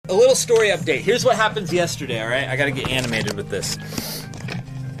a little story update. Here's what happens yesterday, all right? I got to get animated with this.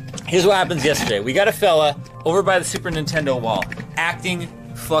 Here's what happens yesterday. We got a fella over by the Super Nintendo wall, acting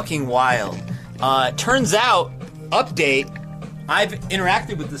fucking wild. Turns out, update, I've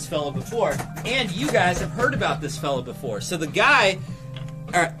interacted with this fella before, and you guys have heard about this fella before. So the guy,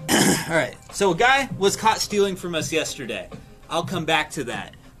 all right. So a guy was caught stealing from us yesterday. I'll come back to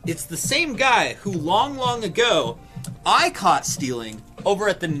that. It's the same guy who long, long ago I caught stealing over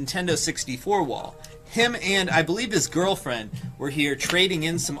at the Nintendo 64 wall. Him and, I believe, his girlfriend were here trading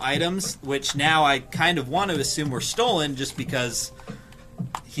in some items, which now I kind of want to assume were stolen just because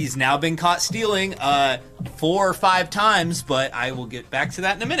he's now been caught stealing 4 or 5 times, but I will get back to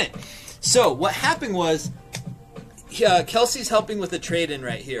that in a minute. So, what happened was, Kelsey's helping with a trade-in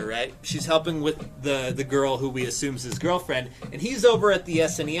right here, right? She's helping with the girl who we assume is his girlfriend, and he's over at the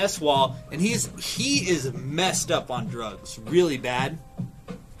SNES wall, and he is messed up on drugs, really bad.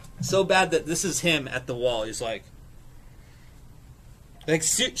 So bad that this is him at the wall. He's like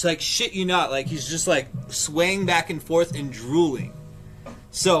shit you not. Like, he's just like swaying back and forth and drooling.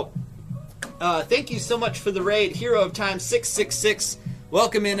 So, thank you so much for the raid, Hero of Time 666.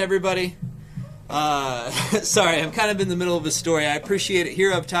 Welcome in, everybody. Sorry, I'm kind of in the middle of a story. I appreciate it.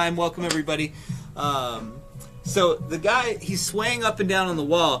 Hero of Time, welcome everybody. So the guy, he's swaying up and down on the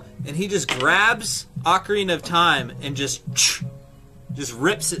wall, and he just grabs Ocarina of Time and just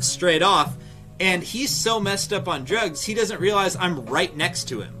rips it straight off. And he's so messed up on drugs, he doesn't realize I'm right next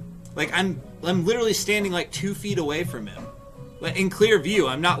to him. Like, I'm literally standing like 2 feet away from him. Like, in clear view.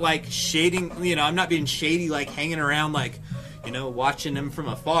 I'm not like shading, you know, I'm not being shady, like hanging around, like, you know, watching him from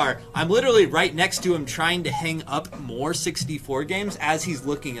afar. I'm literally right next to him trying to hang up more 64 games as he's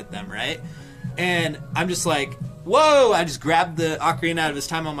looking at them, right? And I'm just like, whoa! I just grabbed the Ocarina out of his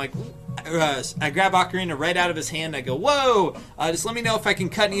time. I'm like, I grab Ocarina right out of his hand. I go, whoa! Just let me know if I can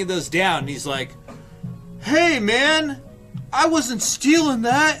cut any of those down. And he's like, hey, man! I wasn't stealing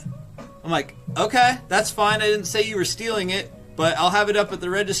that! I'm like, okay, that's fine. I didn't say you were stealing it, but I'll have it up at the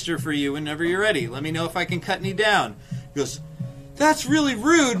register for you whenever you're ready. Let me know if I can cut any down. He goes, that's really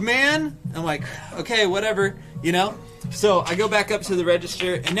rude, man! I'm like, okay, whatever, you know? So I go back up to the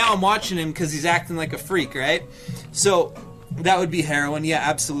register, and now I'm watching him because he's acting like a freak, right? So that would be heroin, yeah,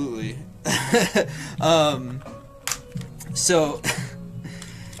 absolutely.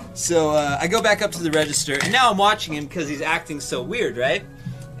 So I go back up to the register, and now I'm watching him because he's acting so weird, right?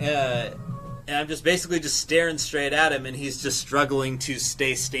 And I'm just basically just staring straight at him, and he's just struggling to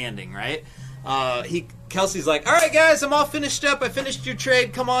stay standing, right? Kelsey's like, all right, guys, I'm all finished up. I finished your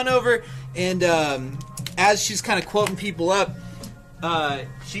trade. Come on over. And as she's kind of quoting people up,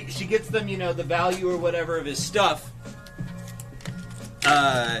 she gets them, you know, the value or whatever of his stuff.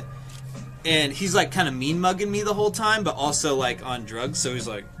 And he's like kind of mean mugging me the whole time, but also like on drugs. So he's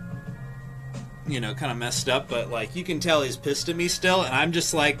like, you know, kind of messed up, but like you can tell he's pissed at me still. And I'm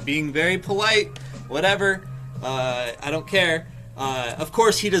just like being very polite, whatever. I don't care. Of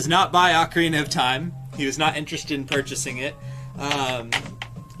course, he does not buy Ocarina of Time. He was not interested in purchasing it.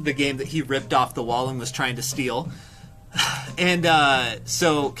 The game that he ripped off the wall and was trying to steal. And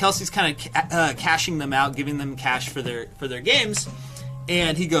so Kelsey's kind of cashing them out, giving them cash for their games.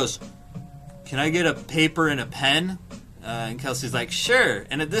 And he goes, can I get a paper and a pen? And Kelsey's like, sure.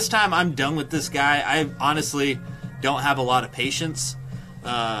 And at this time, I'm done with this guy. I honestly don't have a lot of patience.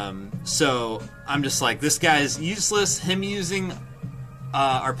 So I'm just like, this guy is useless. Him using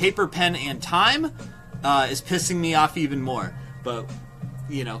our paper, pen, and time is pissing me off even more. But,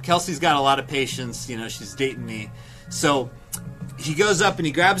 you know, Kelsey's got a lot of patience. You know, she's dating me. So he goes up and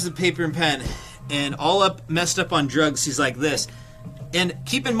he grabs the paper and pen, and all up messed up on drugs, he's like this. And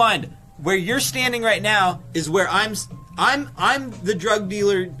keep in mind, where you're standing right now is where I'm the drug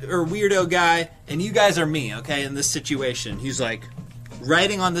dealer or weirdo guy, and you guys are me, okay, in this situation. He's like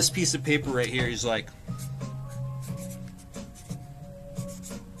writing on this piece of paper right here. He's like,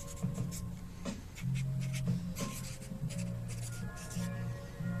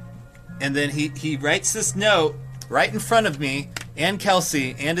 and then he writes this note right in front of me and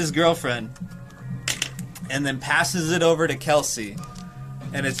Kelsey and his girlfriend, and then passes it over to Kelsey.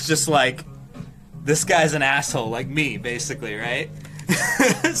 And it's just like, this guy's an asshole, like me, basically, right?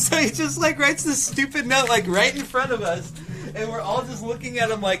 So he just like writes this stupid note like right in front of us, and we're all just looking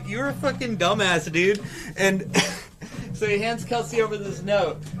at him like, you're a fucking dumbass, dude. And so he hands Kelsey over this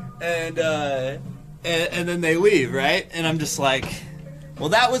note, and then they leave, right? And I'm just like, well,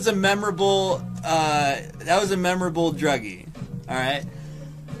 that was a memorable druggie, all right?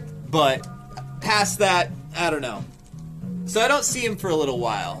 But past that, I don't know. So I don't see him for a little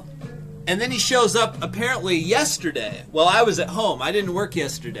while. And then he shows up apparently yesterday. Well, I was at home. I didn't work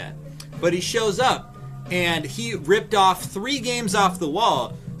yesterday. But he shows up, and he ripped off 3 games off the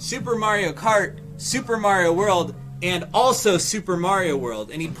wall. Super Mario Kart, Super Mario World, and also Super Mario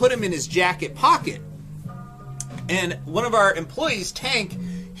World. And he put them in his jacket pocket. And one of our employees, Tank,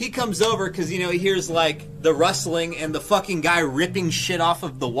 he comes over because, you know, he hears, like, the rustling and the fucking guy ripping shit off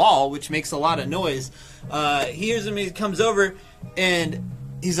of the wall, which makes a lot of noise. He hears him, he comes over, and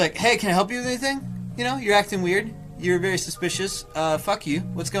he's like, hey, can I help you with anything? You know, you're acting weird. You're very suspicious. Fuck you.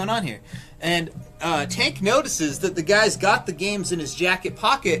 What's going on here? And Tank notices that the guy's got the games in his jacket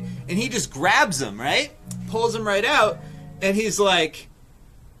pocket, and he just grabs them, right? Pulls them right out, and he's like,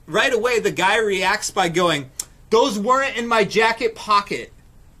 right away the guy reacts by going, those weren't in my jacket pocket,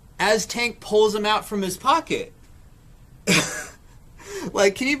 as Tank pulls them out from his pocket.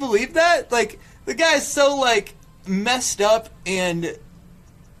 Like, can you believe that? Like, the guy's so, like, messed up and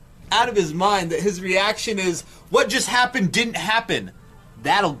out of his mind that his reaction is, what just happened didn't happen.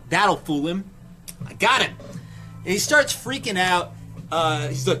 That'll fool him. I got him. And he starts freaking out.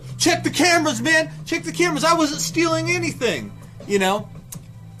 He's like, check the cameras, man. Check the cameras. I wasn't stealing anything. You know?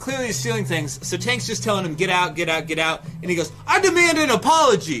 Clearly he's stealing things. So Tank's just telling him, get out, get out, get out. And he goes, I demand an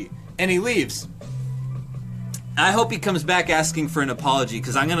apology. And he leaves. I hope he comes back asking for an apology,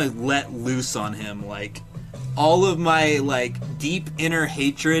 because I'm going to let loose on him, like, all of my, like, deep inner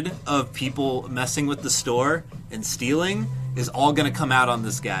hatred of people messing with the store and stealing is all going to come out on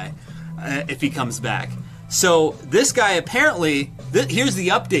this guy if he comes back. So this guy apparently, here's the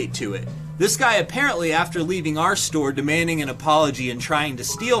update to it. This guy apparently, after leaving our store, demanding an apology and trying to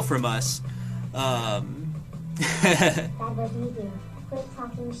steal from us, Dad, what do you do? Quit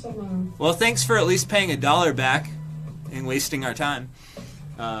talking shit, man. Well, thanks for at least paying $1 back and wasting our time.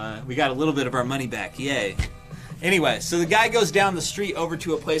 We got a little bit of our money back. Yay. Anyway, so the guy goes down the street over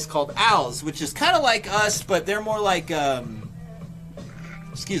to a place called Al's, which is kind of like us, but they're more like,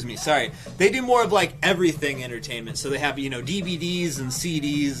 excuse me, sorry. They do more of like everything entertainment. So they have, you know, DVDs and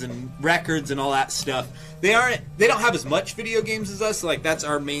CDs and records and all that stuff. They don't have as much video games as us, like that's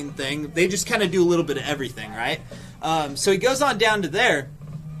our main thing. They just kind of do a little bit of everything, right? So he goes on down to there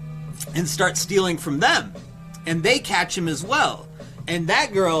and starts stealing from them. And they catch him as well. And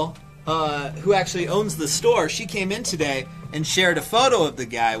that girl, who actually owns the store, she came in today and shared a photo of the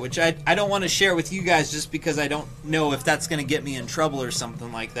guy, which I don't want to share with you guys just because I don't know if that's going to get me in trouble or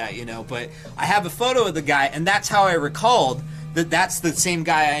something like that, you know. But I have a photo of the guy, and that's how I recalled that that's the same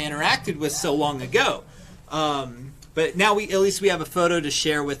guy I interacted with so long ago. But now at least we have a photo to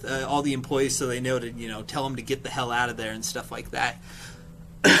share with all the employees so they know to, you know, tell them to get the hell out of there and stuff like that.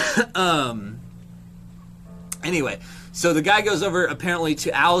 Anyway, so the guy goes over apparently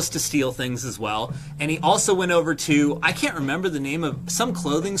to Al's to steal things as well, and he also went over to, I can't remember the name of, some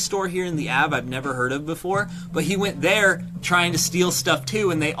clothing store here in the Ave I've never heard of before, but he went there trying to steal stuff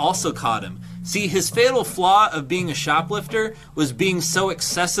too, and they also caught him. See, his fatal flaw of being a shoplifter was being so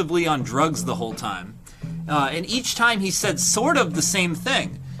excessively on drugs the whole time. And each time he said sort of the same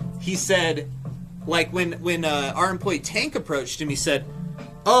thing. He said, like when our employee Tank approached him, he said,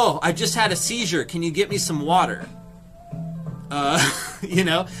 oh, I just had a seizure. Can you get me some water? You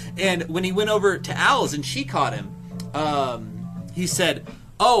know? And when he went over to Al's and she caught him, he said,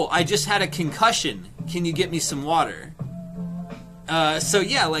 oh, I just had a concussion. Can you get me some water? So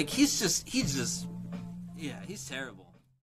yeah, like he's terrible.